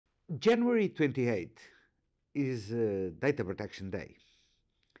January 28 is Data Protection Day.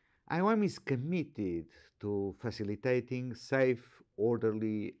 IOM is committed to facilitating safe,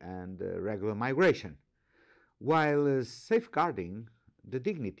 orderly, and regular migration, while safeguarding the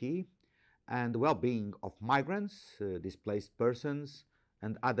dignity and well-being of migrants, displaced persons,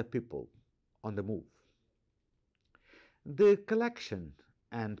 and other people on the move. The collection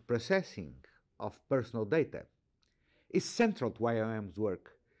and processing of personal data is central to IOM's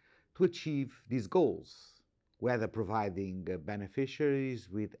work to achieve these goals, whether providing beneficiaries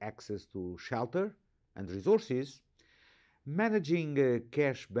with access to shelter and resources, managing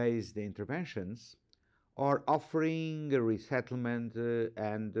cash-based interventions, or offering resettlement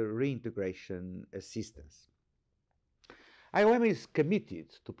and reintegration assistance. IOM is committed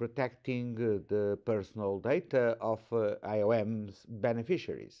to protecting the personal data of IOM's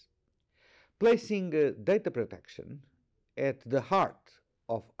beneficiaries, placing data protection at the heart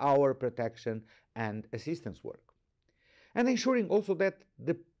of our protection and assistance work, and ensuring also that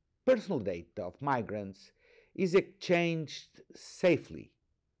the personal data of migrants is exchanged safely,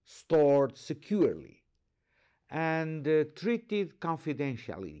 stored securely, and treated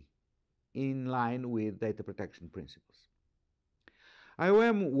confidentially in line with data protection principles.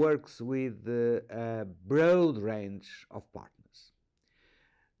 IOM works with a broad range of partners.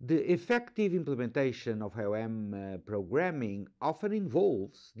 The effective implementation of IOM programming often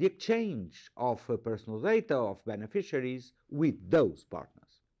involves the exchange of personal data of beneficiaries with those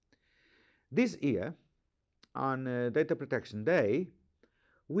partners. This year, on Data Protection Day,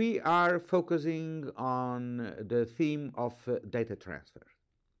 we are focusing on the theme of data transfer.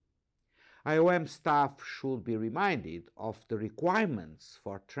 IOM staff should be reminded of the requirements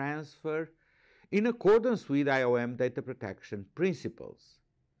for transfer in accordance with IOM data protection principles,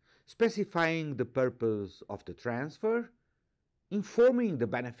 specifying the purpose of the transfer, informing the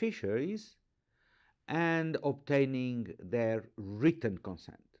beneficiaries, and obtaining their written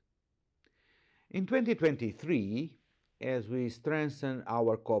consent. In 2023, as we strengthen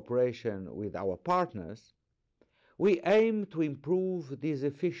our cooperation with our partners, we aim to improve this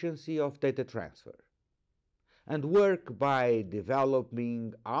efficiency of data transfer and work by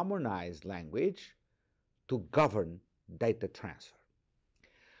developing harmonized language to govern data transfer.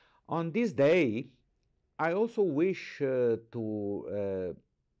 On this day, I also wish to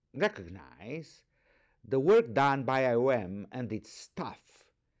recognize the work done by IOM and its staff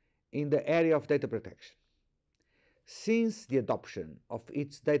in the area of data protection. Since the adoption of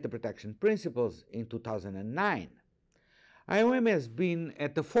its data protection principles in 2009, IOM has been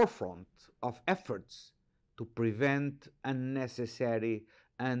at the forefront of efforts to prevent unnecessary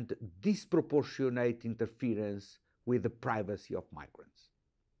and disproportionate interference with the privacy of migrants.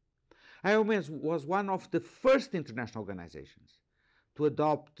 IOM was one of the first international organizations to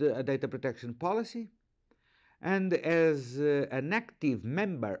adopt a data protection policy, and as an active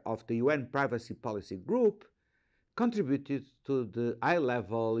member of the UN Privacy Policy Group, contributed to the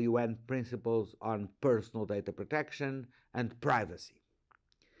high-level UN principles on personal data protection and privacy.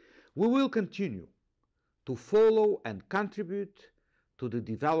 We will continue to follow and contribute to the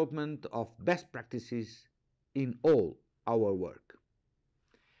development of best practices in all our work.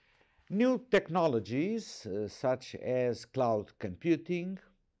 New technologies such as cloud computing,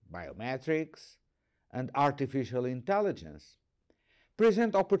 biometrics, and artificial intelligence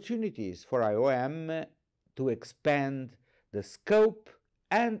present opportunities for IOM to expand the scope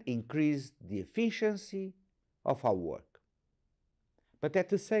and increase the efficiency of our work. But at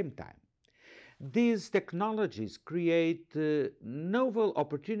the same time, these technologies create novel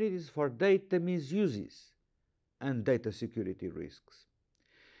opportunities for data misuses and data security risks.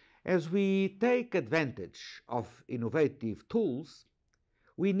 As we take advantage of innovative tools,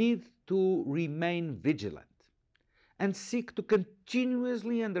 we need to remain vigilant and seek to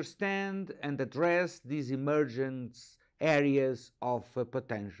continuously understand and address these emergent areas of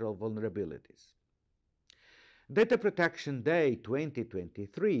potential vulnerabilities. Data Protection Day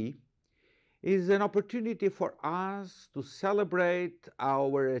 2023 is an opportunity for us to celebrate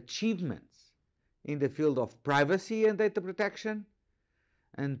our achievements in the field of privacy and data protection,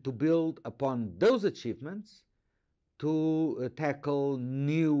 and to build upon those achievements to tackle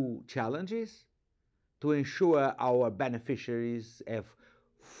new challenges, to ensure our beneficiaries have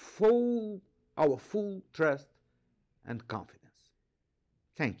our full trust and confidence.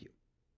 Thank you.